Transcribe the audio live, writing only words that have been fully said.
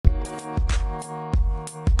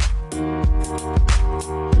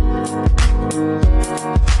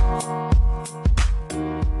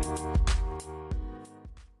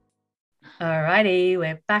Alrighty,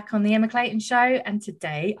 we're back on the Emma Clayton Show, and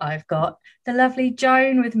today I've got the lovely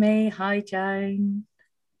Joan with me. Hi, Joan.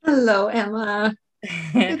 Hello, Emma.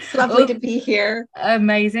 It's lovely to Oh, be here.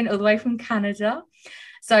 amazing, all the way from Canada.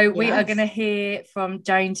 So we are going to Yes. hear from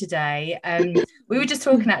Joan today. We were just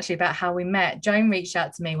talking actually about how we met. Joan reached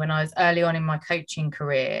out to me when I was early on in my coaching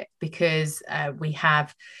career because we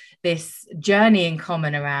have this journey in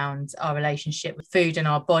common around our relationship with food and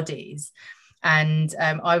our bodies. And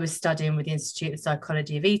I was studying with the Institute of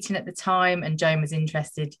Psychology of Eating at the time, and Joan was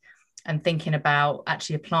interested and thinking about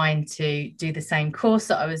actually applying to do the same course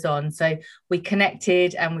that I was on. So we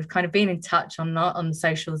connected, and we've kind of been in touch on the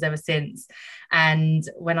socials ever since. And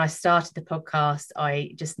when I started the podcast,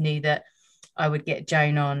 I just knew that I would get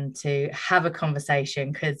Joan on to have a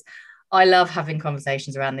conversation, because I love having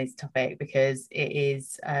conversations around this topic because it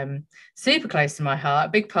is super close to my heart,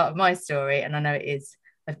 a big part of my story, and I know it is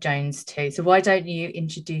of Joan's too. So why don't you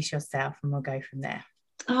introduce yourself and we'll go from there.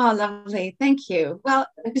 Oh, lovely. Thank you. Well,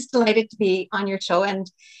 I'm just delighted to be on your show, and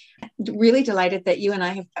really delighted that you and I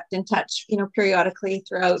have kept in touch, periodically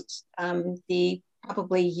throughout the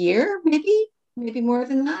probably year, maybe more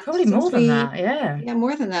than that, Probably more than that, yeah. yeah,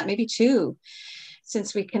 more than that, maybe two,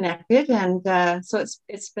 since we connected. And so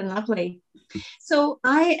it's been lovely. So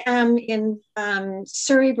I am in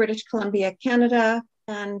Surrey, British Columbia, Canada,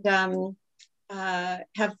 and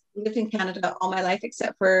have lived in Canada all my life,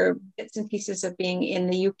 except for bits and pieces of being in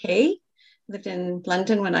the UK. Lived in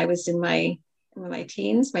London when I was in my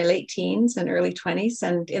teens, my late teens and early 20s,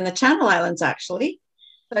 and in the Channel Islands, actually.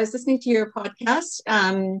 So I was listening to your podcast.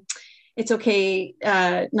 It's okay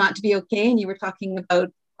not to be okay. And you were talking about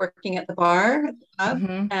working at the bar, at the pub.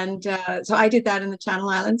 Mm-hmm. And so I did that in the Channel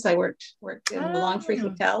Islands. I worked in the Longfree Oh.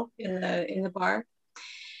 Hotel in the bar.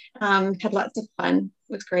 Had lots of fun.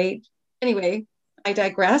 It was great. Anyway, I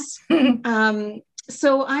digress.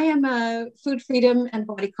 So I am a food freedom and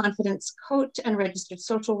body confidence coach and registered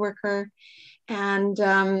social worker. And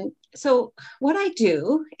so what I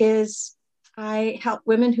do is I help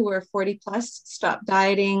women who are 40 plus stop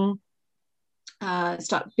dieting,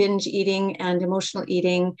 stop binge eating and emotional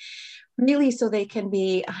eating, really so they can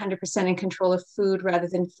be 100% in control of food rather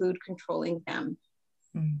than food controlling them.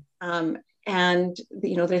 And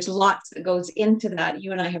there's lots that goes into that.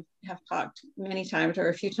 You and I have talked many times or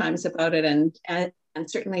a few times about it, and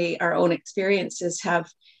certainly our own experiences have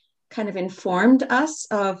kind of informed us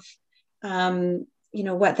of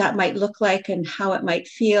what that might look like and how it might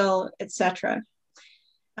feel, etc.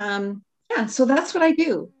 So that's what I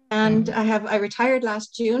do. And I retired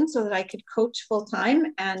last June so that I could coach full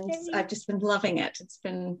time, and I've just been loving it. It's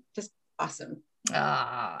been just awesome.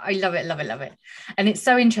 I love it, love it, love it. And it's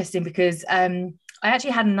so interesting because I actually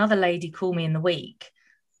had another lady call me in the week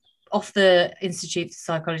off the Institute of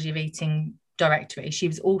Psychology of Eating directory. She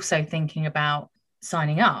was also thinking about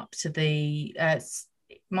signing up to the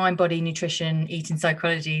Mind, Body, Nutrition, Eating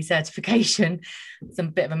Psychology certification. It's a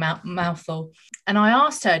bit of a mouthful. And I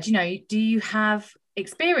asked her, do you have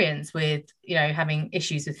experience with having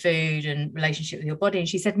issues with food and relationship with your body? And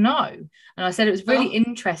she said no. And I said it was really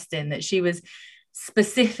interesting that she was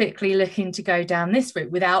specifically looking to go down this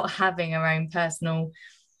route without having her own personal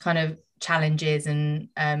kind of challenges and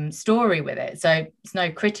story with it. So it's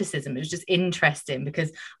no criticism, it was just interesting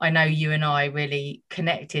because I know you and I really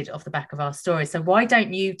connected off the back of our story. So why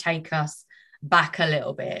don't you take us back a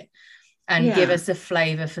little bit and give us a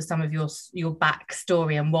flavor for some of your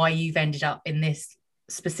backstory and why you've ended up in this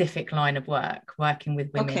specific line of work, working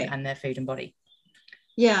with women and their food and body?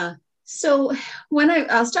 Yeah. So when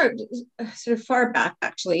I'll start sort of far back,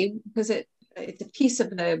 actually, because it's a piece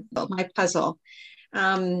of my puzzle.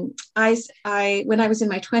 When I was in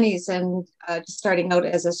my 20s and just starting out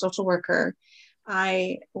as a social worker,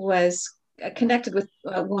 I was connected with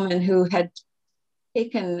a woman who had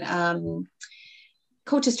taken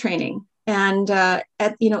coaches training. And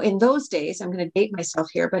in those days, I'm going to date myself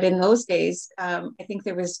here, but in those days, I think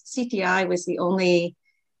CTI was the only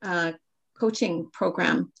coaching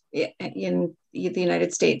program in the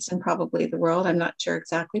United States and probably the world. I'm not sure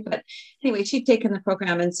exactly, but anyway, she'd taken the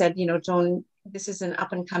program and said, Joan, this is an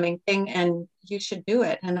up and coming thing and you should do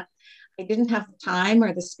it. And I didn't have the time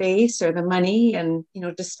or the space or the money, and,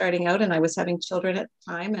 just starting out, and I was having children at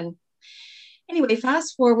the time. And anyway,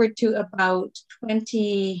 fast forward to about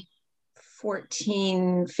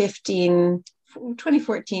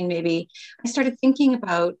 2014 maybe, I started thinking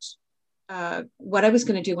about what I was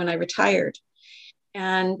going to do when I retired,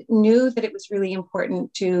 and knew that it was really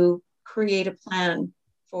important to create a plan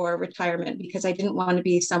for retirement, because I didn't want to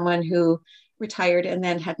be someone who retired and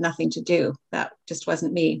then had nothing to do. That just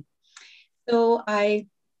wasn't me. So I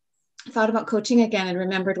thought about coaching again and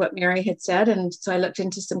remembered what Mary had said. And so I looked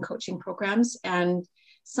into some coaching programs and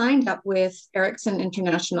signed up with Ericsson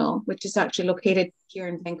International, which is actually located here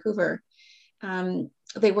in Vancouver.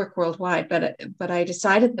 They work worldwide, but I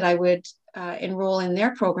decided that I would enroll in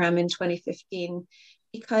their program in 2015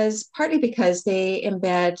 partly because they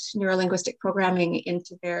embed neurolinguistic programming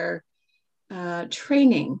into their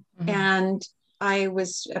training. Mm-hmm. And I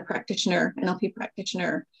was a practitioner, NLP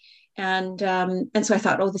practitioner. And so I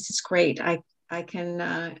thought, oh, this is great. I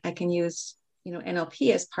can use,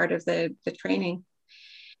 NLP as part of the training.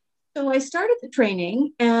 So I started the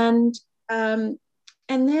training, and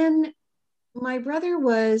then my brother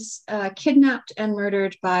was kidnapped and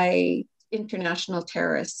murdered by international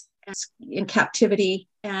terrorists in captivity,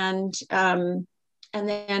 and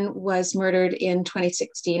then was murdered in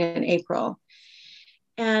 2016 in April.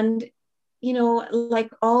 And like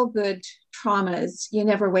all good traumas, you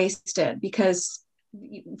never waste it, because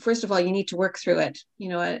first of all, you need to work through it,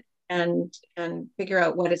 and figure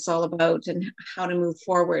out what it's all about and how to move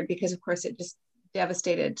forward, because of course it just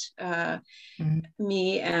devastated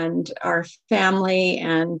me and our family.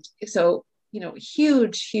 And so,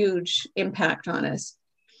 huge impact on us,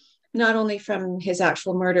 not only from his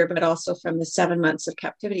actual murder, but also from the 7 months of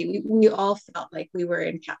captivity. We all felt like we were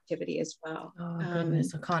in captivity as well. Oh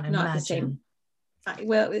goodness, I can't imagine. Not the same.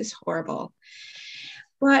 Well, it was horrible.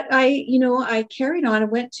 But I carried on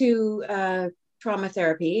and went to trauma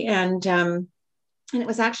therapy, and it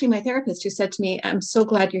was actually my therapist who said to me, "I'm so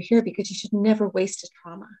glad you're here, because you should never waste a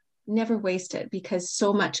trauma. Never waste it, because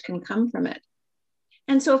so much can come from it."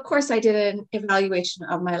 And so, of course, I did an evaluation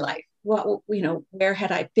of my life. Where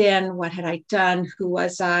had I been? What had I done? Who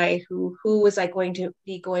was I? Who was I going to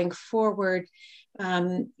be going forward?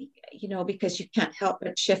 Because you can't help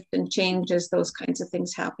but shift and change as those kinds of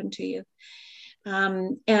things happen to you.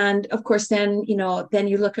 And of course, then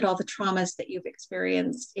you look at all the traumas that you've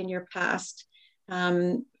experienced in your past,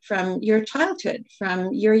 from your childhood,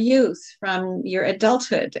 from your youth, from your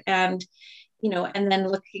adulthood, and then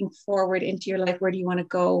looking forward into your life. Where do you want to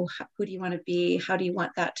go? Who do you want to be? How do you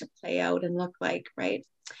want that to play out and look like, right?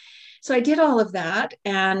 So I did all of that.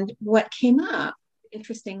 And what came up,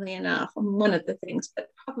 interestingly enough, one of the things, but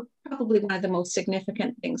probably one of the most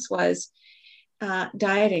significant things, was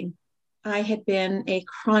dieting. I had been a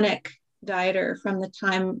chronic dieter from the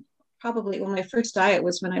time, my first diet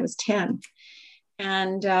was when I was 10.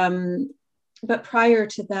 And, but prior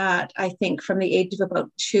to that, I think from the age of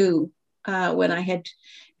about 2, when I had,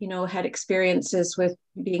 had experiences with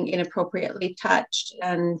being inappropriately touched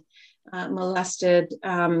and molested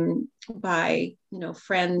by,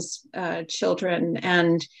 friends' children.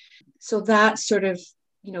 And so that sort of,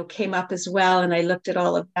 came up as well. And I looked at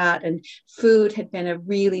all of that, and food had been a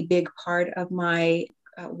really big part of my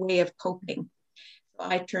way of coping. So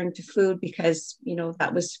I turned to food because,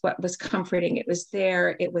 that was what was comforting. It was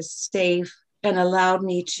there, it was safe, and allowed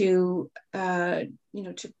me to,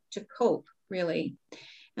 to cope, really.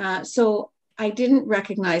 So I didn't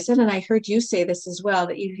recognize it. And I heard you say this as well,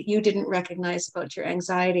 that you didn't recognize about your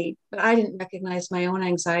anxiety, but I didn't recognize my own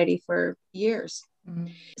anxiety for years. Mm-hmm.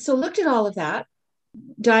 So looked at all of that,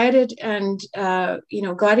 dieted, and,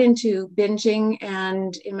 got into binging.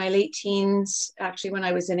 And in my late teens, actually, when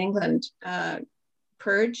I was in England,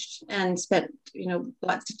 purged and spent,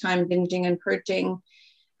 lots of time binging and purging,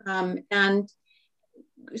 and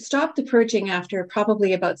stopped the purging after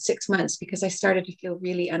probably about 6 months, because I started to feel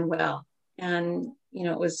really unwell. And,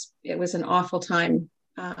 it was an awful time,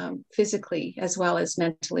 physically as well as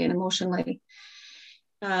mentally and emotionally.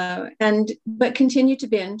 But continued to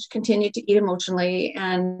binge, continued to eat emotionally,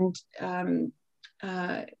 and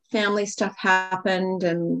family stuff happened.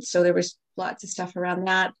 And so there was lots of stuff around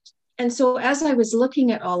that. And so as I was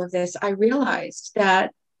looking at all of this, I realized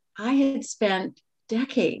that I had spent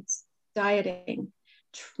decades dieting,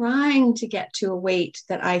 trying to get to a weight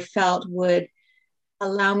that I felt would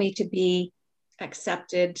allow me to be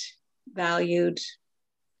accepted, valued,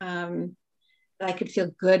 that I could feel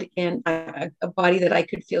good in, a body that I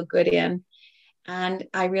could feel good in. And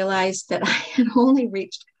I realized that I had only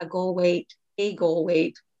reached a goal weight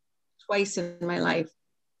twice in my life,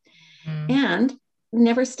 and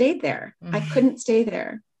never stayed there. I couldn't stay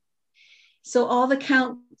there. So all the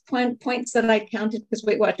points that I counted, because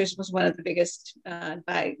Weight Watchers was one of the biggest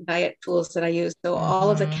diet tools that I used. So all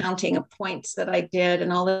of the counting of points that I did,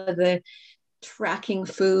 and all of the tracking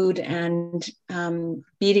food, and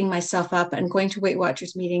beating myself up, and going to Weight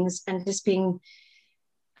Watchers meetings, and just being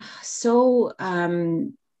so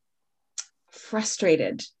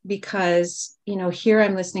frustrated, because, here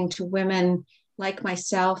I'm listening to women like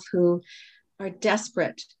myself who are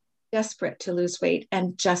desperate desperate to lose weight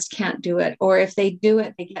and just can't do it. Or if they do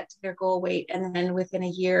it, they get to their goal weight, and then within a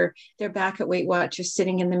year, they're back at Weight Watchers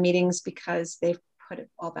sitting in the meetings because they've put it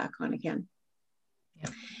all back on again. Yeah.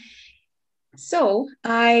 So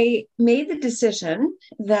I made the decision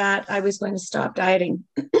that I was going to stop dieting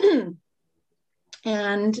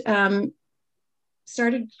and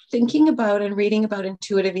started thinking about and reading about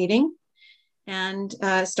intuitive eating, and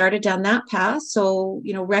started down that path. So,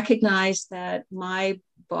 recognized that my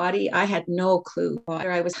body, I had no clue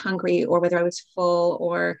whether I was hungry or whether I was full,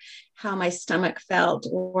 or how my stomach felt,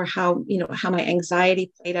 or how my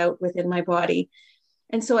anxiety played out within my body.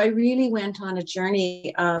 And so I really went on a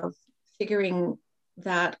journey of figuring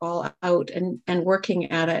that all out and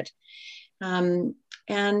working at it. So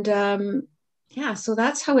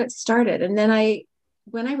that's how it started. And then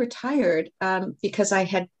when I retired, because I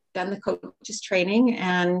had done the coaches training,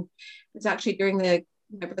 and it was actually during my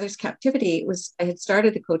brother's captivity, I had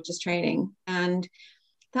started the coaches training. And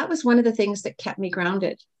that was one of the things that kept me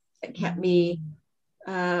grounded, that kept me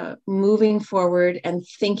moving forward and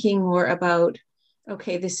thinking more about,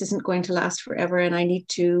 okay, this isn't going to last forever, and I need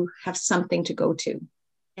to have something to go to.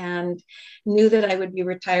 And knew that I would be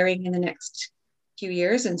retiring in the next few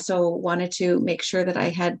years, and so wanted to make sure that I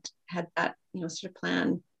had that sort of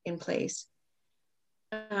plan in place.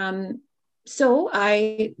 So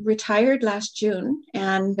I retired last June,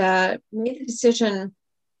 and made the decision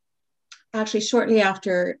actually shortly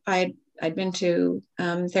after I'd been to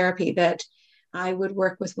therapy, that I would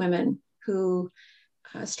work with women who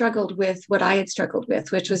struggled with what I had struggled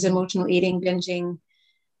with, which was emotional eating, binging,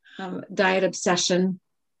 diet obsession,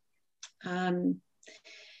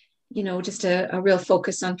 just a real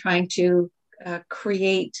focus on trying to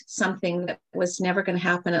create something that was never going to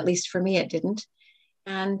happen. At least for me, it didn't.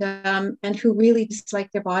 And who really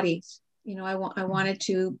disliked their bodies. I wanted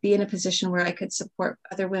to be in a position where I could support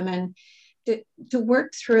other women to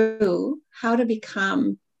work through how to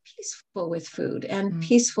become peaceful with food and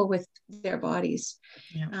peaceful with their bodies.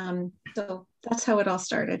 Yeah. So that's how it all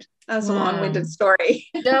started. That was a long-winded story.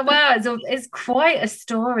 Yeah, wow, it's quite a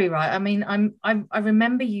story, right? I mean, I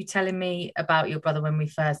remember you telling me about your brother when we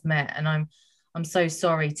first met, and I'm so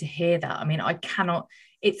sorry to hear that. I mean,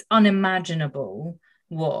 it's unimaginable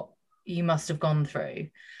what you must have gone through.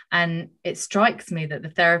 And it strikes me that the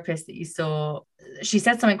therapist that you saw, she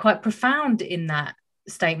said something quite profound in that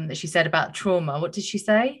statement that she said about trauma. What did she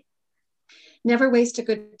say? Never waste a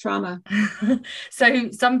good trauma.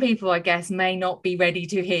 So some people, I guess, may not be ready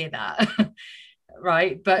to hear that.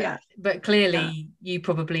 Right. But clearly you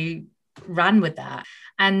probably ran with that.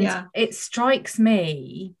 And it strikes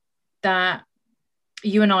me that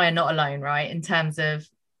you and I are not alone, right? In terms of,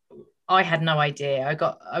 I had no idea.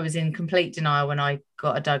 I was in complete denial when I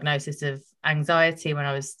got a diagnosis of anxiety when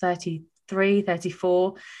I was 33,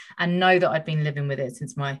 34, and know that I'd been living with it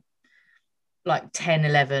since my 10,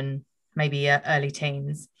 11, maybe early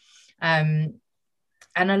teens. And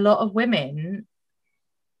a lot of women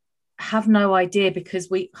have no idea because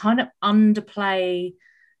we kind of underplay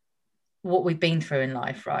what we've been through in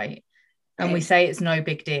life, right? And we say it's no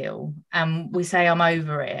big deal, and we say I'm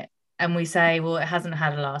over it, and we say, well, it hasn't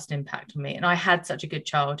had a lasting impact on me, and I had such a good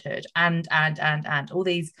childhood, and all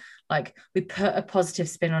these, we put a positive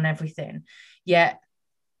spin on everything. Yet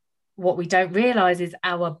what we don't realize is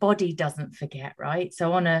our body doesn't forget, right?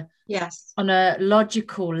 So on a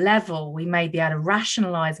logical level, we may be able to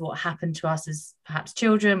rationalize what happened to us as perhaps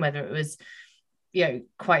children, whether it was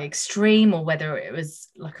quite extreme, or whether it was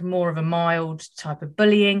more of a mild type of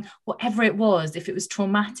bullying, whatever it was. If it was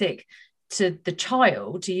traumatic to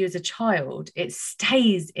you as a child, it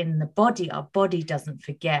stays in the body. Our body doesn't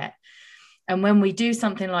forget. And when we do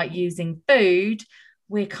something like using food,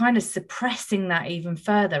 we're kind of suppressing that even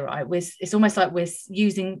further, right? It's almost like we're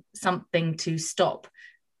using something to stop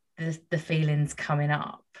the feelings coming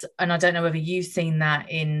up. And I don't know whether you've seen that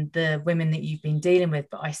in the women that you've been dealing with,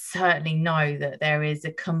 but I certainly know that there is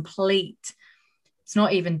a complete, it's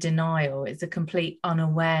not even denial, it's a complete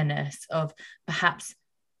unawareness of perhaps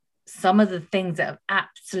some of the things that have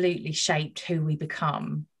absolutely shaped who we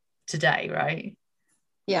become today, right?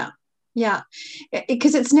 Yeah.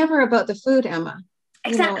 Because it's never about the food, Emma.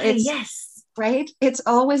 Exactly. Yes. Right. It's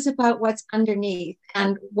always about what's underneath,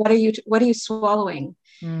 and what are you swallowing?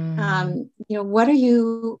 What are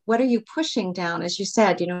you pushing down? As you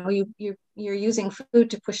said, you're using food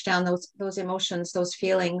to push down those emotions, those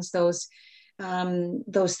feelings, those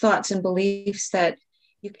thoughts and beliefs that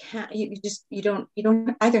you don't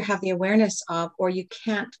either have the awareness of, or you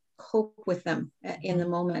can't cope with them in the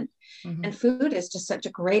moment. And food is just such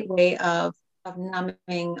a great way of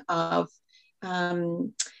numbing, of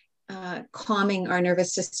calming our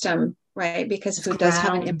nervous system, right? Because It's food does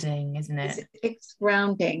have an impact. grounding, isn't it? It's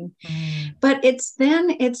grounding, Mm. but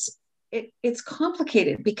it's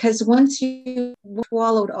complicated, because once you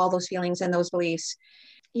swallowed all those feelings and those beliefs,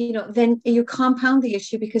 then you compound the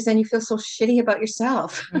issue, because then you feel so shitty about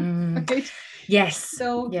yourself. Right? Yes.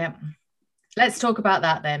 So Yeah. Let's talk about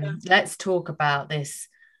that then. yeah. Let's talk about this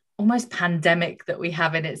almost pandemic that we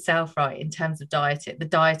have in itself, right, in terms of dieting, the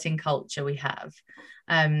dieting culture we have.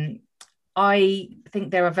 I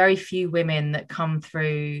think there are very few women that come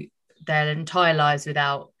through their entire lives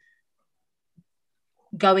without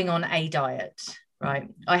going on a diet, right?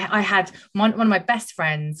 I had one of my best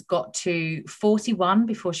friends got to 41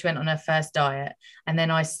 before she went on her first diet. And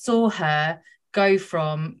then I saw her go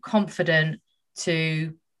from confident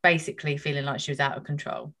to basically feeling like she was out of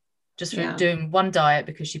control, just from doing one diet,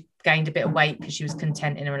 because she gained a bit of weight because she was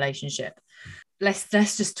content in a relationship. Let's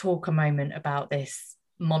just talk a moment about this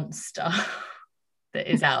monster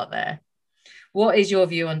that is out there. What is your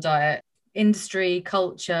view on diet industry,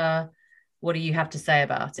 culture? What do you have to say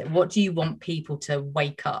about it? What do you want people to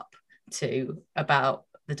wake up to about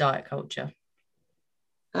the diet culture?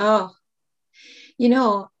 Oh,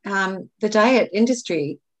 the diet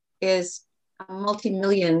industry is a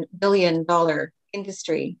multi-million billion dollar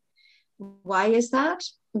industry. Why is that?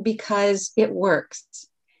 Because it works.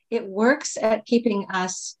 It works at keeping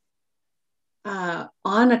us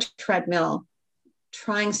on a treadmill,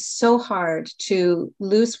 trying so hard to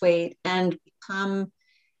lose weight and become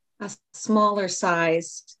a smaller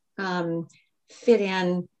size, fit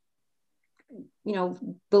in,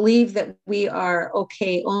 believe that we are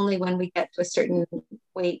okay only when we get to a certain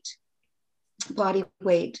weight, body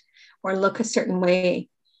weight, or look a certain way.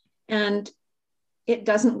 And it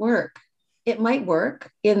doesn't work. It might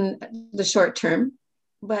work in the short term,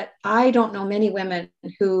 but I don't know many women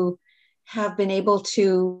who have been able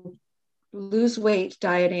to lose weight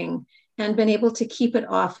dieting and been able to keep it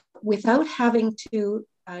off without having to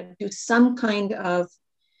do some kind of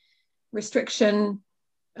restriction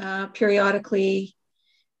periodically,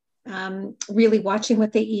 really watching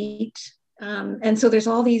what they eat. And so there's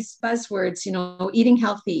all these buzzwords, eating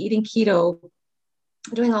healthy, eating keto,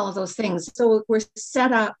 doing all of those things. So we're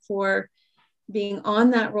set up for being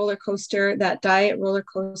on that roller coaster, that diet roller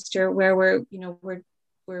coaster, where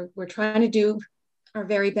we're trying to do our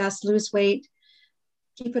very best, lose weight,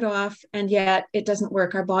 keep it off, and yet it doesn't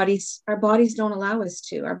work. Our bodies don't allow us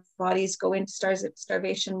to. Our bodies go into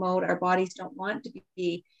starvation mode. Our bodies don't want to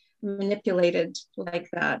be manipulated like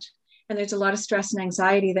that. And there's a lot of stress and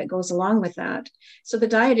anxiety that goes along with that. So the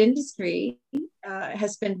diet industry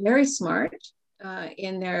has been very smart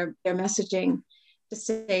in their messaging to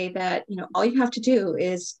say that, all you have to do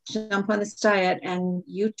is jump on this diet and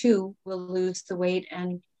you too will lose the weight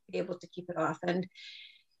and be able to keep it off. And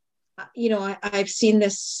I've seen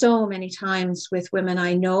this so many times with women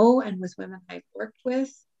I know and with women I've worked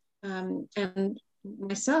with, and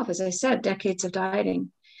myself, as I said, decades of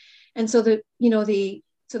dieting. And so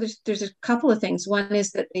there's a couple of things. One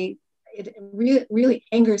is that it really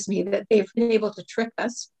angers me that they've been able to trick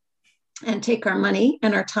us and take our money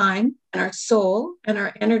and our time and our soul and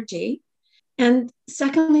our energy. And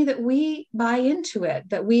secondly, that we buy into it,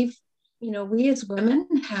 that we as women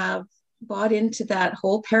have bought into that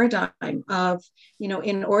whole paradigm of,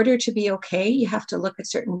 in order to be okay, you have to look a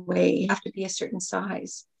certain way, you have to be a certain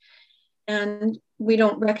size. And we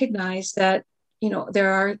don't recognize that,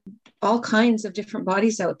 there are all kinds of different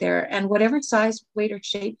bodies out there, and whatever size, weight, or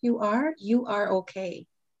shape you are okay.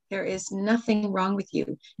 There is nothing wrong with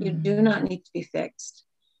you. You do not need to be fixed.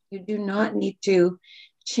 You do not need to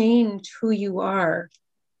change who you are,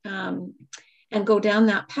 and go down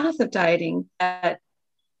that path of dieting that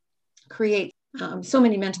create so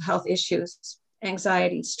many mental health issues,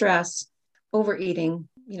 anxiety, stress, overeating,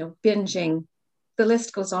 binging. The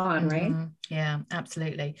list goes on, right? Yeah,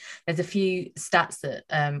 absolutely. There's a few stats that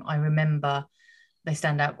I remember. They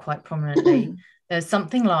stand out quite prominently. There's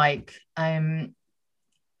something like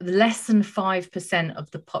less than 5%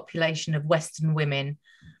 of the population of Western women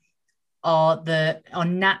are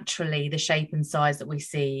naturally the shape and size that we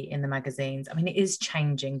see in the magazines. I mean, it is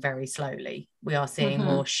changing very slowly. We are seeing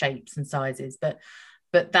more shapes and sizes, but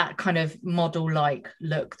that kind of model-like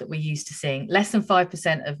look that we're used to seeing, less than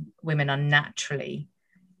 5% of women are naturally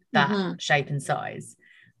that shape and size.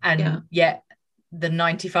 And yet the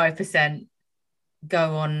 95%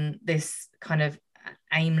 go on this kind of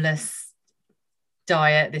aimless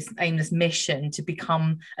diet, this aimless mission to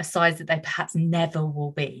become a size that they perhaps never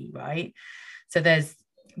will be, right? So there's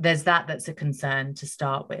that's a concern to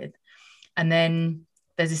start with. And then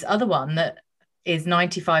there's this other one that is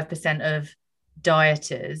 95% of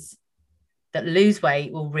dieters that lose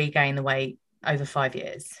weight will regain the weight over 5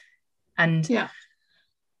 years. And yeah.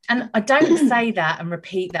 And I don't say that and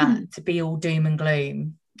repeat that to be all doom and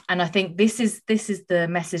gloom. And I think this is the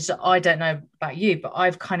message that I don't know about you, but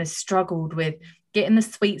I've kind of struggled with getting the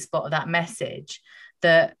sweet spot of that message,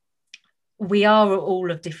 that we are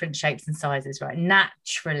all of different shapes and sizes, right?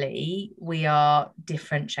 Naturally, we are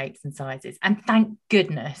different shapes and sizes. And thank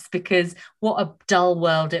goodness, because what a dull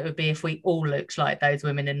world it would be if we all looked like those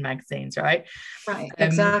women in magazines, right? Right,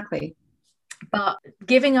 exactly. But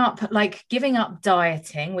giving up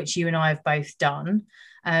dieting, which you and I have both done,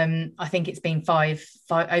 I think it's been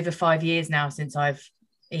over 5 years now since I've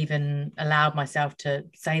even allowed myself to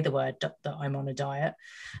say the word that I'm on a diet.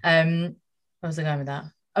 Where was I going with that?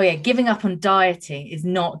 Oh yeah, giving up on dieting is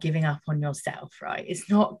not giving up on yourself, right? It's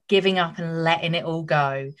not giving up and letting it all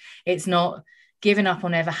go. It's not giving up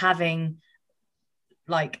on ever having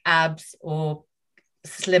like abs or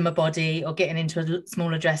slimmer body or getting into a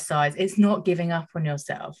smaller dress size. It's not giving up on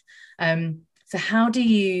yourself. So how do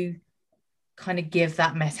you kind of give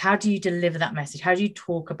that message? How do you deliver that message? How do you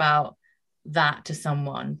talk about that to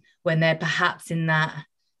someone when they're perhaps in that,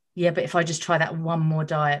 yeah, but if I just try that one more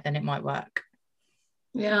diet, then it might work?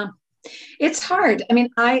 Yeah, it's hard. I mean,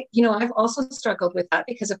 I've also struggled with that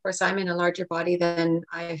because, of course, I'm in a larger body than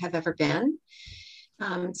I have ever been.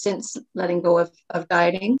 Since letting go of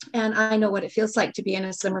dieting, and I know what it feels like to be in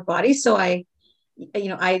a slimmer body. So I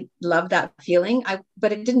love that feeling.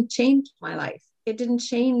 But it didn't change my life. It didn't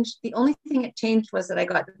change. The only thing it changed was that I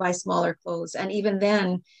got to buy smaller clothes, and even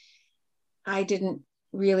then, I didn't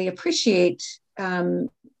really appreciate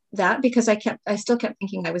that because I still kept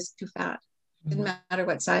thinking I was too fat. It didn't matter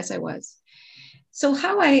what size I was. So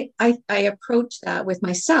how I approach that with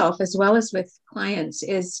myself as well as with clients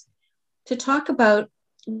is to talk about,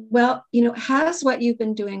 well, has what you've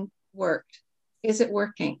been doing worked? Is it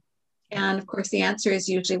working? And of course, the answer is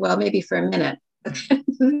usually, well, maybe for a minute,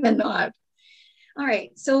 and not. All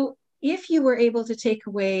right. So if you were able to take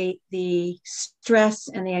away the stress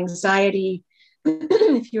and the anxiety,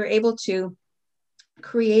 if you were able to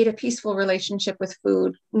create a peaceful relationship with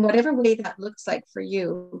food, in whatever way that looks like for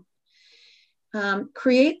you,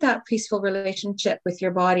 create that peaceful relationship with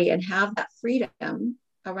your body and have that freedom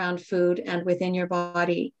around food and within your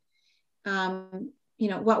body,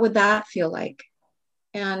 what would that feel like?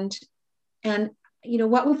 And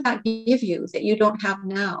what would that give you that you don't have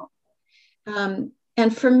now?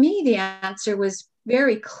 And for me, the answer was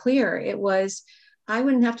very clear. It was, I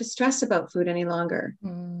wouldn't have to stress about food any longer.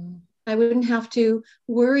 I wouldn't have to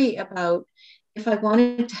worry about if I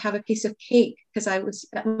wanted to have a piece of cake because I was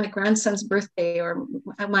at my grandson's birthday or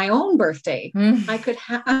my own birthday, I could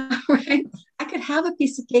have right. I could have a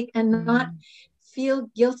piece of cake and not feel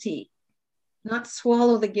guilty, not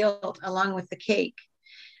swallow the guilt along with the cake,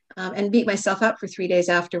 and beat myself up for 3 days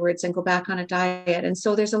afterwards and go back on a diet. And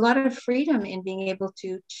so there's a lot of freedom in being able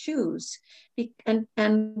to choose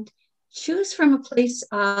and choose from a place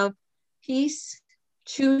of peace,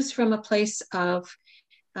 choose from a place of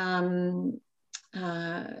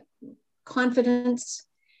confidence,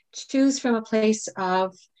 choose from a place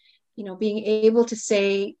of, being able to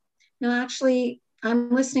say, no, actually, I'm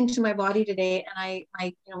listening to my body today, and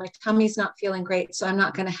my tummy's not feeling great, so I'm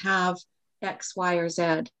not going to have X, Y, or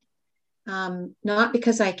Z. Not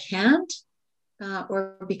because I can't,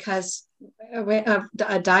 or because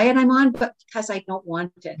a diet I'm on, but because I don't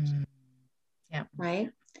want it. Yeah. Right.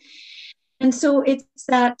 And so it's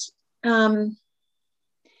that.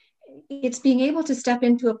 It's being able to step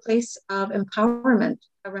into a place of empowerment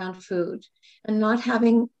around food and not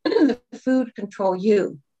having the food control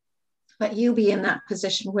you, but you be in that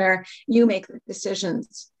position where you make the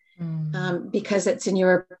decisions because it's in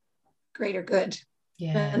your greater good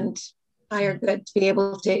and higher good to be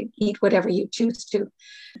able to eat whatever you choose to.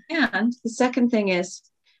 And the second thing is,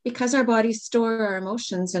 because our bodies store our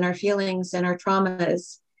emotions and our feelings and our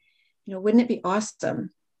traumas, wouldn't it be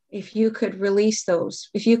awesome if you could release those,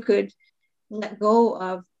 if you could let go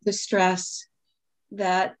of the stress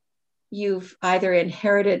that you've either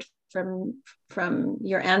inherited from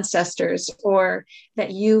your ancestors or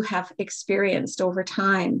that you have experienced over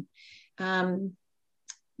time. That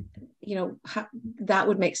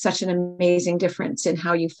would make such an amazing difference in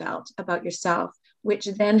how you felt about yourself, which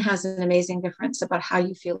then has an amazing difference about how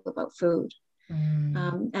you feel about food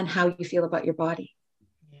and how you feel about your body.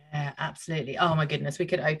 Yeah, absolutely. Oh my goodness, we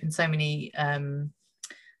could open so many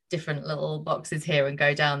different little boxes here and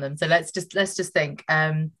go down them. So let's just think.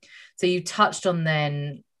 So you touched on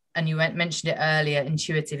then, and you mentioned it earlier,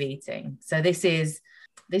 intuitive eating. So this is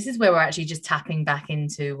this is where we're actually just tapping back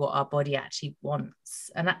into what our body actually wants.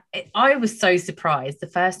 And I was so surprised the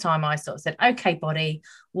first time I sort of said, okay, body,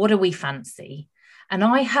 what do we fancy? And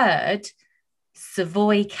I heard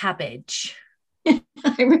Savoy cabbage.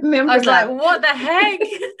 I remember I was that. like, what the heck?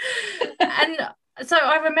 And so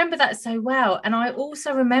I remember that so well. And I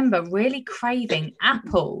also remember really craving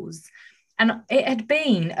apples. And it had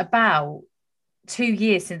been about 2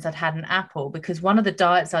 years since I'd had an apple, because one of the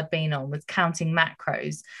diets I'd been on was counting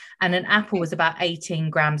macros, and an apple was about 18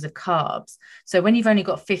 grams of carbs. So when you've only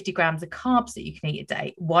got 50 grams of carbs that you can eat a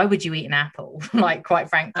day, why would you eat an apple? Like, quite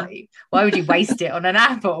frankly, why would you waste it on an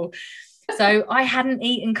apple? So I hadn't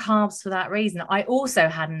eaten carbs for that reason. I also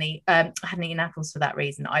hadn't eaten apples for that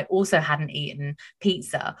reason. I also hadn't eaten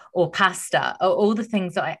pizza or pasta, or all the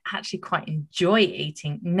things that I actually quite enjoy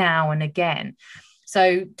eating now and again.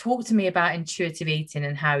 So talk to me about intuitive eating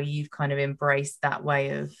and how you've kind of embraced that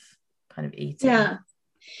way of kind of eating. Yeah.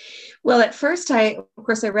 Well, at first, of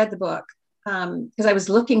course, I read the book because I was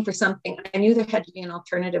looking for something. I knew there had to be an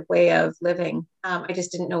alternative way of living. I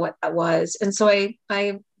just didn't know what that was. And so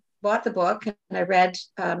I bought the book and I read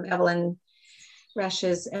Evelyn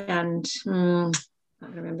Rush's, and I don't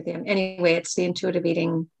remember the name. Anyway, it's the intuitive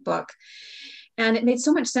eating book. And it made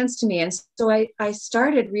so much sense to me. And so I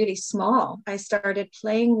started really small. I started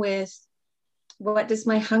playing with, what does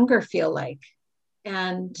my hunger feel like?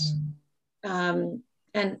 And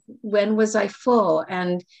when was I full?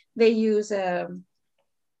 And they use a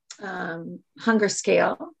hunger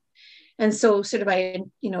scale. And so sort of I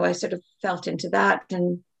sort of felt into that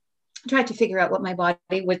and tried to figure out what my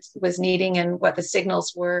body was needing and what the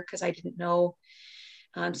signals were, because I didn't know.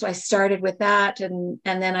 So I started with that, and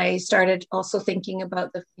then I started also thinking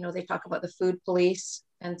about they talk about the food police,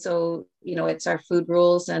 and so it's our food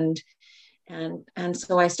rules, and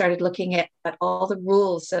so I started looking at all the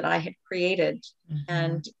rules that I had created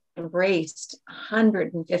and embraced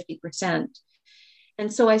 150%.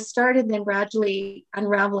 And so I started then gradually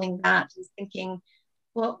unraveling that and thinking,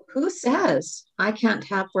 well, who says I can't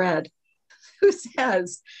have bread? Who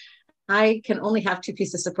says I can only have 2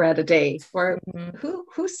 pieces of bread a day? Or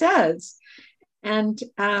who says? And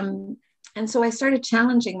so I started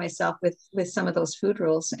challenging myself with some of those food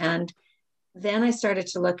rules. And then I started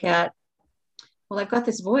to look at, well, I've got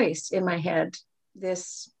this voice in my head,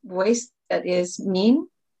 this voice that is mean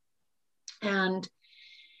and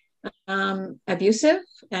abusive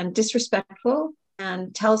and disrespectful,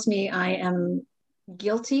 and tells me I am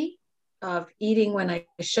guilty of eating when I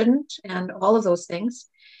shouldn't, and all of those things,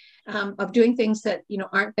 of doing things that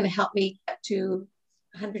aren't going to help me get to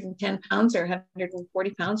 110 pounds or 140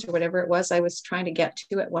 pounds or whatever it was I was trying to get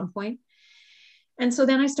to at one point. And so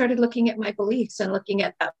then I started looking at my beliefs and looking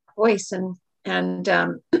at that voice and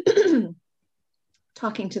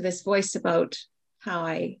talking to this voice about how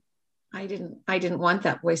I didn't want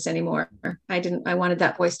that voice anymore. I wanted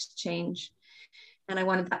that voice to change, and I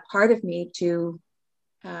wanted that part of me to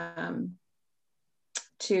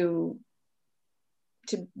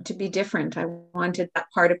be different. I wanted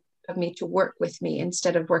that part of me to work with me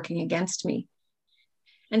instead of working against me.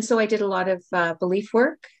 And so I did a lot of belief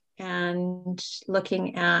work and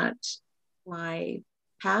looking at my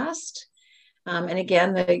past. And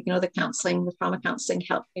again, the counseling, the trauma counseling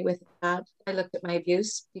helped me with that. I looked at my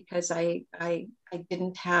abuse because I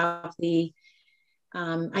didn't have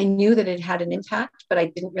I knew that it had an impact, but I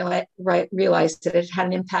didn't realize that it had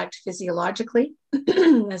an impact physiologically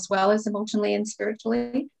as well as emotionally and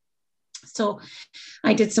spiritually. So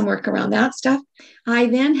I did some work around that stuff. I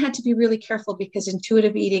then had to be really careful because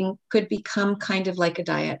intuitive eating could become kind of like a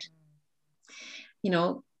diet,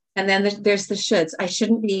 and then there's the shoulds. I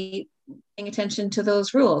shouldn't be paying attention to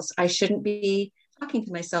those rules. I shouldn't be talking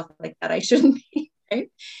to myself like that. I shouldn't be.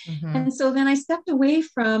 Right? And so then I stepped away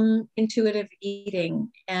from intuitive eating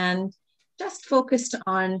and just focused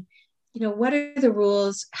on, what are the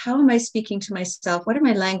rules? How am I speaking to myself? What are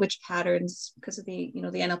my language patterns? Because of the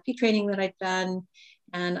NLP training that I've done.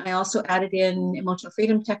 And I also added in emotional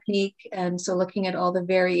freedom technique. And so looking at all the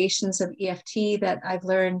variations of EFT that I've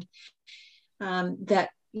learned that,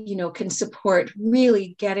 can support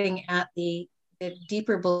really getting at the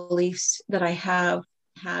deeper beliefs that I have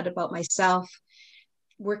had about myself,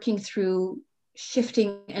 working through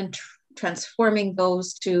shifting and transforming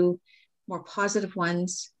those to more positive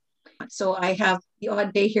ones. So I have the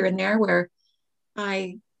odd day here and there where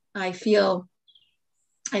I feel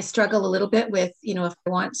I struggle a little bit with, if I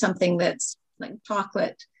want something that's like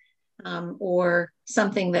chocolate or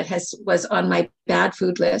something that was on my bad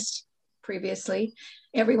food list previously.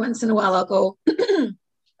 Every once in a while I'll go,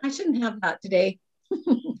 I shouldn't have that today.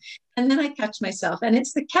 And then I catch myself, and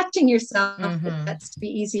it's the catching yourself that gets to be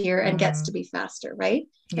easier and gets to be faster, right?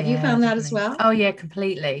 Have you found that as well? Oh yeah,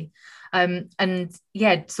 completely. And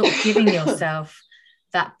yeah, sort of giving yourself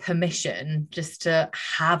that permission just to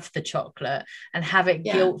have the chocolate and have it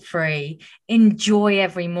guilt-free, enjoy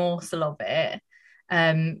every morsel of it.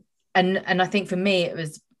 And I think for me, it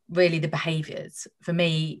was really the behaviors. For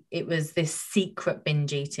me, it was this secret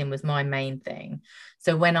binge eating was my main thing.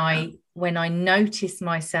 So when I noticed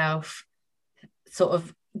myself sort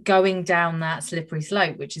of going down that slippery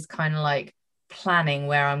slope, which is kind of like planning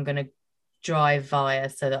where I'm going to drive via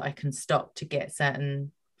so that I can stop to get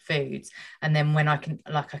certain foods, and then when I can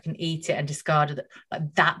eat it and discard it,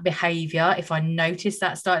 like that behavior, if I notice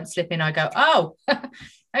that starting to slip in, I go, oh,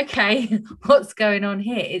 okay, what's going on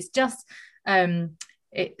here? It's just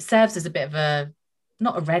it serves as a bit of a,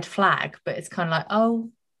 not a red flag, but it's kind of like, oh,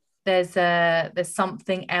 there's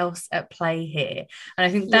something else at play here. And I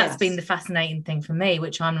think that's been the fascinating thing for me,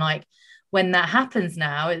 which I'm like, when that happens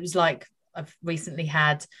now, it was like I've recently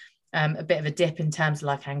had a bit of a dip in terms of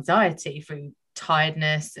like anxiety through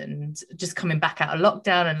tiredness and just coming back out of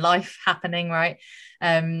lockdown and life happening, right?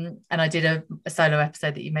 And I did a solo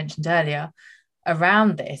episode that you mentioned earlier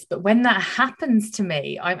around this. But when that happens to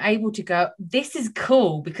me, I'm able to go, this is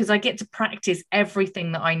cool, because I get to practice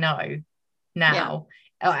everything that I know now.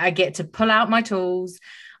 I get to pull out my tools.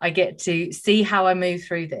 I get to see how I move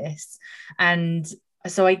through this. And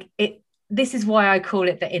so this is why I call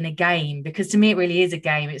it the inner game, because to me it really is a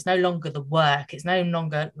game. It's no longer the work. It's no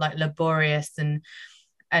longer like laborious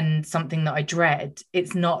and something that I dread.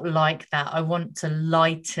 It's not like that. I want to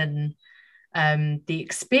lighten the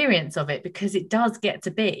experience of it, because it does get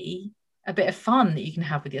to be a bit of fun that you can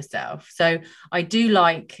have with yourself. So I do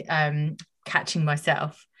like catching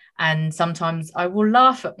myself, and sometimes I will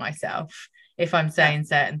laugh at myself if I'm saying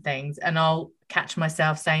certain things, and I'll catch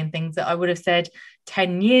myself saying things that I would have said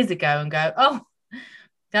 10 years ago and go, oh,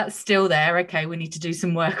 that's still there. Okay, we need to do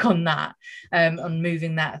some work on that, on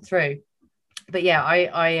moving that through. But yeah,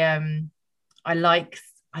 I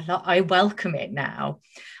welcome it now.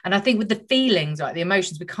 And I think with the feelings, right, the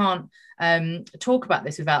emotions, we can't talk about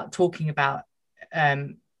this without talking about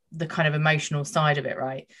the kind of emotional side of it,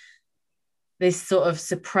 right? This sort of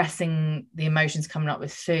suppressing the emotions coming up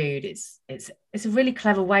with food, it's a really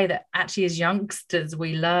clever way that actually as youngsters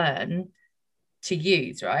we learn to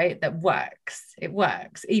use, right? That works. It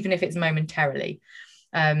works, even if it's momentarily.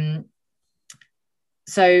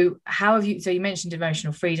 So you mentioned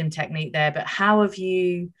emotional freedom technique there, but how do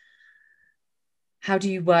you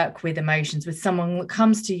work with emotions with someone that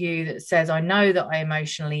comes to you that says, I know that I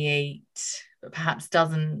emotionally eat, but perhaps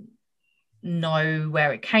doesn't know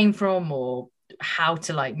where it came from or how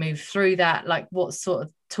to like move through that? Like, what sort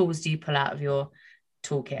of tools do you pull out of your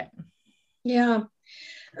toolkit? Yeah.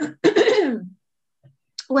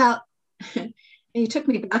 Well, you took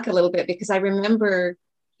me back a little bit, because I remember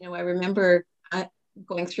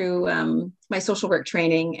going through my social work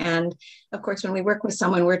training. And of course, when we work with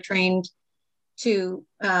someone, we're trained to,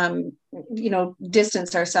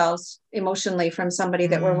 distance ourselves emotionally from somebody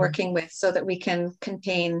that we're working with, so that we can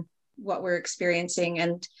contain what we're experiencing.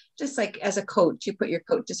 And just like as a coach, you put your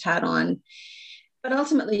coach's hat on, but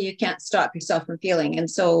ultimately you can't stop yourself from feeling. And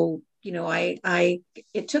so,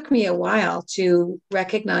 it took me a while to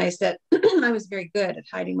recognize that I was very good at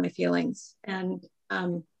hiding my feelings. And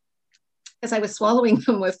because I was swallowing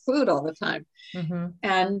them with food all the time.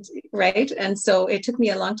 And right. And so it took me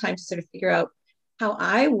a long time to sort of figure out how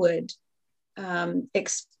I would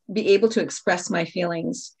be able to express my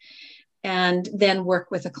feelings, and then work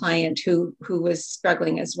with a client who was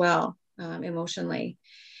struggling as well emotionally.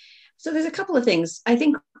 So there's a couple of things. I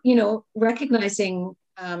think, recognizing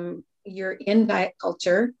you're in diet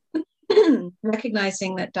culture,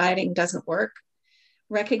 recognizing that dieting doesn't work,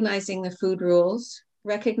 recognizing the food rules,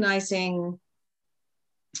 recognizing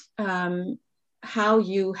how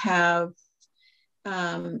you have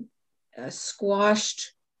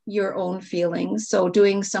squashed your own feelings. So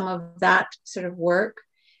doing some of that sort of work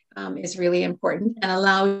is really important, and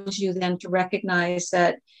allows you then to recognize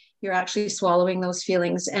that you're actually swallowing those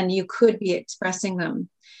feelings and you could be expressing them.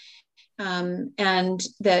 And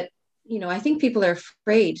that, I think people are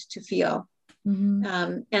afraid to feel.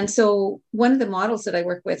 And so one of the models that I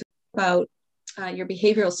work with about your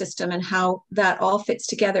behavioral system and how that all fits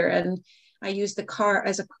together. And I use the car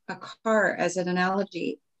as a car as an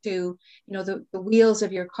analogy to, the wheels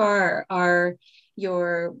of your car are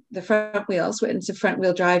the front wheels. It's a front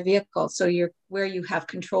wheel drive vehicle. So where you have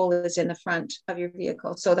control is in the front of your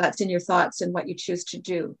vehicle. So that's in your thoughts and what you choose to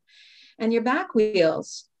do. And your back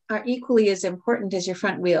wheels are equally as important as your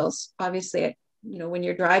front wheels. Obviously, when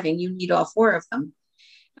you're driving, you need all four of them.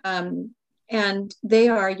 And they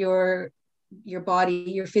are your body,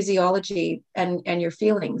 your physiology, and your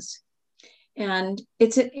feelings. And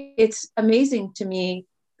it's amazing to me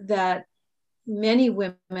that many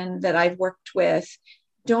women that I've worked with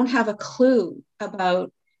don't have a clue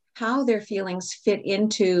about how their feelings fit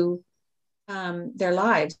into their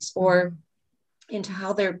lives, or into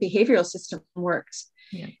how their behavioral system works.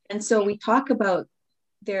 Yeah. And so we talk about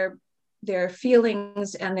their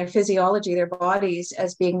feelings and their physiology, their bodies,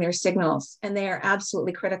 as being their signals, and they are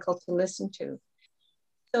absolutely critical to listen to.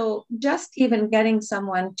 So just even getting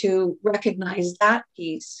someone to recognize that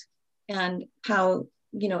piece, and how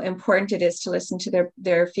important it is to listen to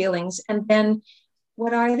their feelings, and then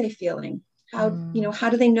what are they feeling? How how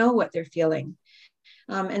do they know what they're feeling?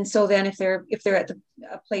 And so then if they're at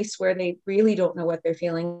a place where they really don't know what they're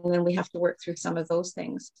feeling, then we have to work through some of those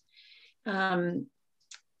things. I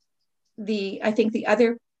think the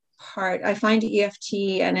other part, I find EFT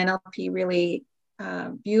and NLP really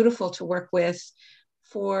beautiful to work with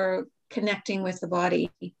for connecting with the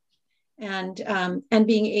body, and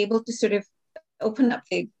being able to sort of open up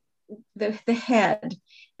the head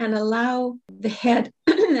and allow the head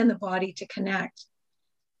and the body to connect.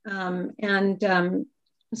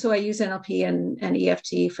 So I use NLP and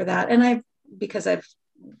EFT for that. And because I've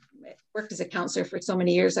worked as a counselor for so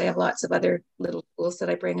many years, I have lots of other little tools that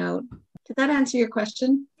I bring out. Did that answer your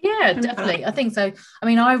question? Yeah, definitely. I think so. I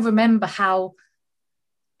mean, I remember how,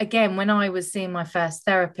 again, when I was seeing my first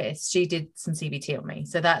therapist, she did some CBT on me.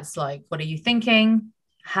 So that's like, what are you thinking?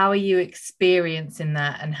 How are you experiencing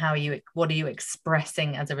that? And what are you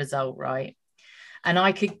expressing as a result, right? And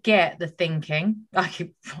I could get the thinking. I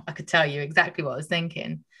could tell you exactly what I was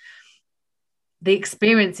thinking. The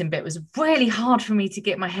experiencing bit was really hard for me to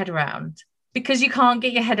get my head around, because you can't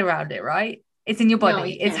get your head around it, right? It's in your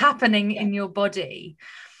body. No, it's happening in your body.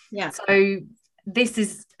 Yeah. So this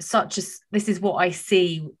is what I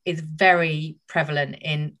see is very prevalent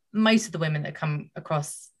in most of the women that come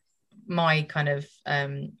across my kind of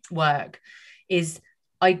work. Is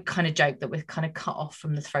I kind of joke that we're kind of cut off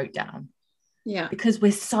from the throat down. Yeah. Because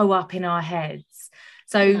we're so up in our heads.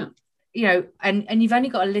 So, and you've only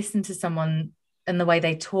got to listen to someone and the way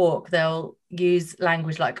they talk. They'll use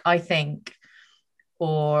language like, I think,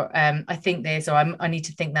 or I think this, or I need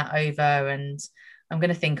to think that over, and I'm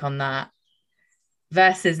going to think on that.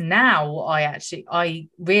 Versus now, I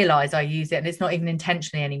realize I use it, and it's not even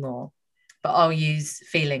intentionally anymore, but I'll use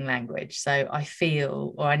feeling language. So I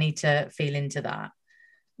feel, or I need to feel into that.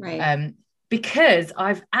 Right. Because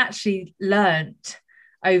I've actually learnt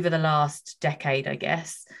over the last decade, I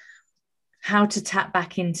guess, how to tap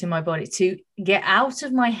back into my body, to get out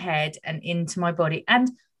of my head and into my body, and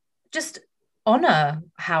just honor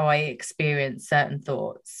how I experience certain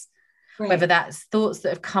thoughts, whether that's thoughts that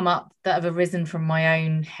have come up, that have arisen from my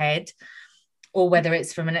own head, or whether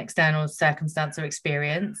it's from an external circumstance or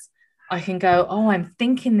experience. I can go, oh, I'm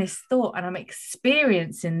thinking this thought and I'm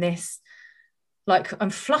experiencing this, like I'm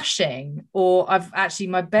flushing, or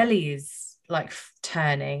my belly is like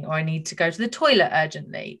turning, or I need to go to the toilet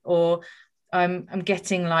urgently, or I'm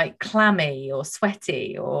getting like clammy or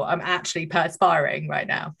sweaty, or I'm actually perspiring right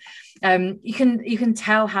now. You can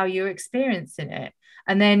tell how you're experiencing it.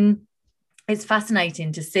 And then it's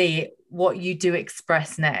fascinating to see what you do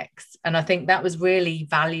express next. And I think that was really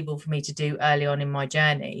valuable for me to do early on in my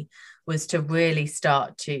journey, was to really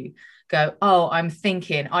start to go, oh, I'm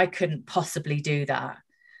thinking I couldn't possibly do that.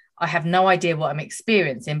 I have no idea what I'm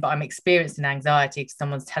experiencing, but I'm experiencing anxiety because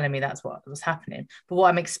someone's telling me that's what was happening. But what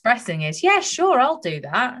I'm expressing is, yeah, sure, I'll do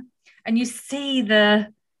that. And you see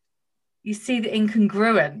the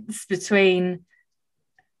incongruence between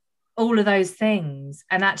all of those things.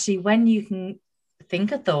 And actually, when you can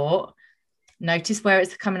think a thought, notice where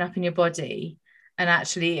it's coming up in your body, and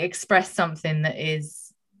actually express something that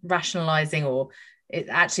is rationalizing, or it's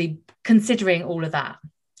actually considering all of that,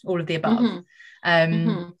 all of the above,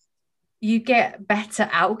 you get better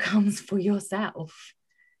outcomes for yourself.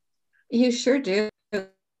 You sure do.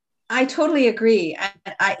 I totally agree.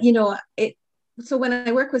 So when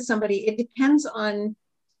I work with somebody, it depends on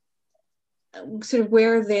sort of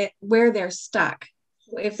where they're stuck.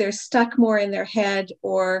 If they're stuck more in their head,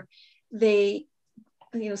 or they,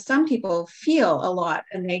 some people feel a lot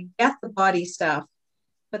and they get the body stuff,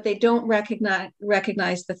 but they don't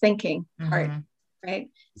recognize the thinking part, right?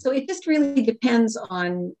 So it just really depends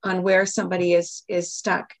on where somebody is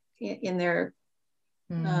stuck in their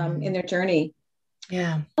journey.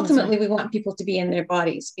 Yeah. Ultimately, we want people to be in their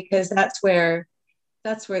bodies, because that's where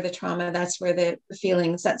the trauma, that's where the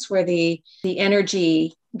feelings, that's where the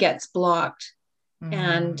energy gets blocked.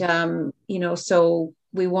 And so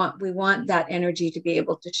we want that energy to be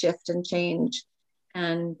able to shift and change,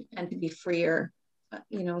 and to be freer,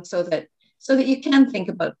 so that you can think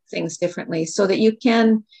about things differently, so that you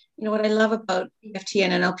can, what I love about EFT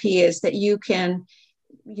and NLP is that you can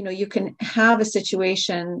have a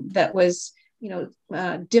situation that was,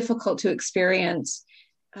 difficult to experience.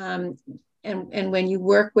 And when you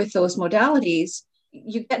work with those modalities,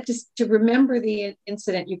 you get to remember the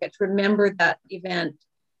incident, you get to remember that event,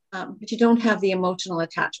 but you don't have the emotional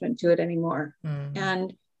attachment to it anymore.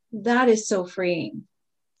 And that is so freeing.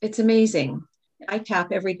 It's amazing. I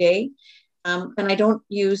tap every day, and I don't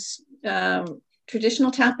use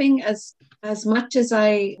traditional tapping as much as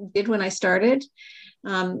I did when I started.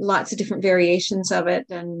 Lots of different variations of it,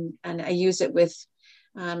 and I use it with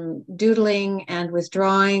doodling and with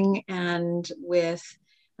drawing and with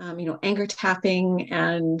anger tapping,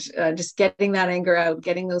 and just getting that anger out,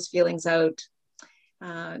 getting those feelings out,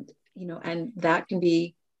 and that can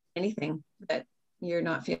be anything that you're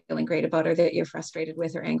not feeling great about, or that you're frustrated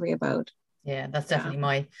with or angry about. Yeah, that's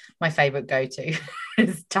definitely my favorite go-to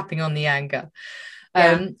is tapping on the anger.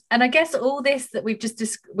 Yeah. And I guess all this that we've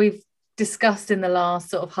discussed in the last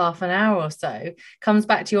sort of half an hour or so comes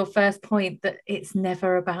back to your first point, that it's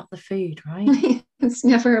never about the food, right? It's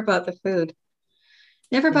never about the food.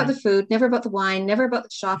 Never about the food, never about the wine, never about the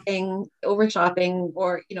shopping, over shopping,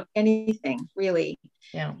 or anything really.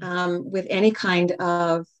 Yeah. With any kind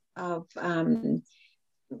of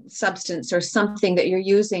substance or something that you're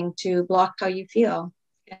using to block how you feel.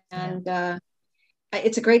 And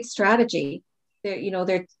it's a great strategy.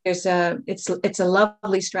 It's a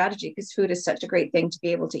lovely strategy, because food is such a great thing to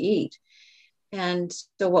be able to eat. And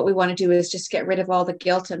so what we want to do is just get rid of all the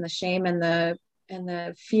guilt and the shame and the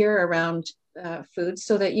fear around food,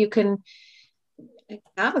 so that you can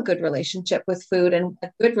have a good relationship with food and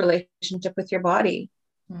a good relationship with your body,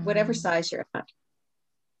 whatever size you're at.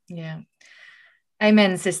 Yeah.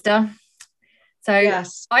 Amen, sister. So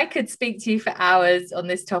yes, I could speak to you for hours on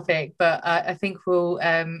this topic, but I think we'll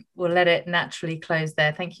let it naturally close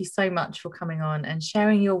there. Thank you so much for coming on and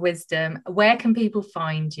sharing your wisdom. Where can people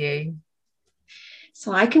find you?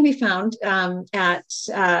 So I can be found at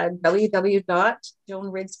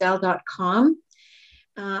www.joanridsdel.com.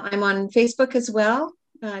 I'm on Facebook as well,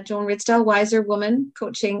 Joan Ridsdel, Wiser Woman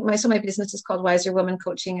Coaching. My business is called Wiser Woman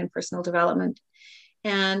Coaching and Personal Development.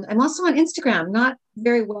 And I'm also on Instagram, not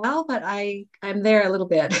very well, but I'm there a little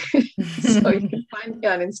bit. So you can find me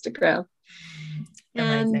on Instagram.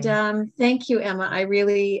 Amazing. And thank you, Emma. I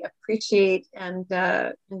really appreciate and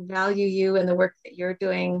value you and the work that you're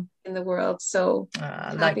doing in the world. So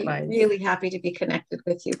likewise. Really happy to be connected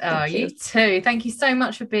with you. Thank you. You too. Thank you so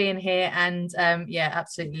much for being here. And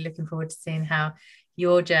absolutely looking forward to seeing how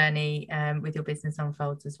your journey with your business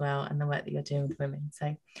unfolds as well, and the work that you're doing with women.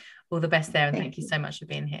 So all the best there. And thank you so much for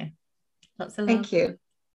being here. Lots of love. Thank you.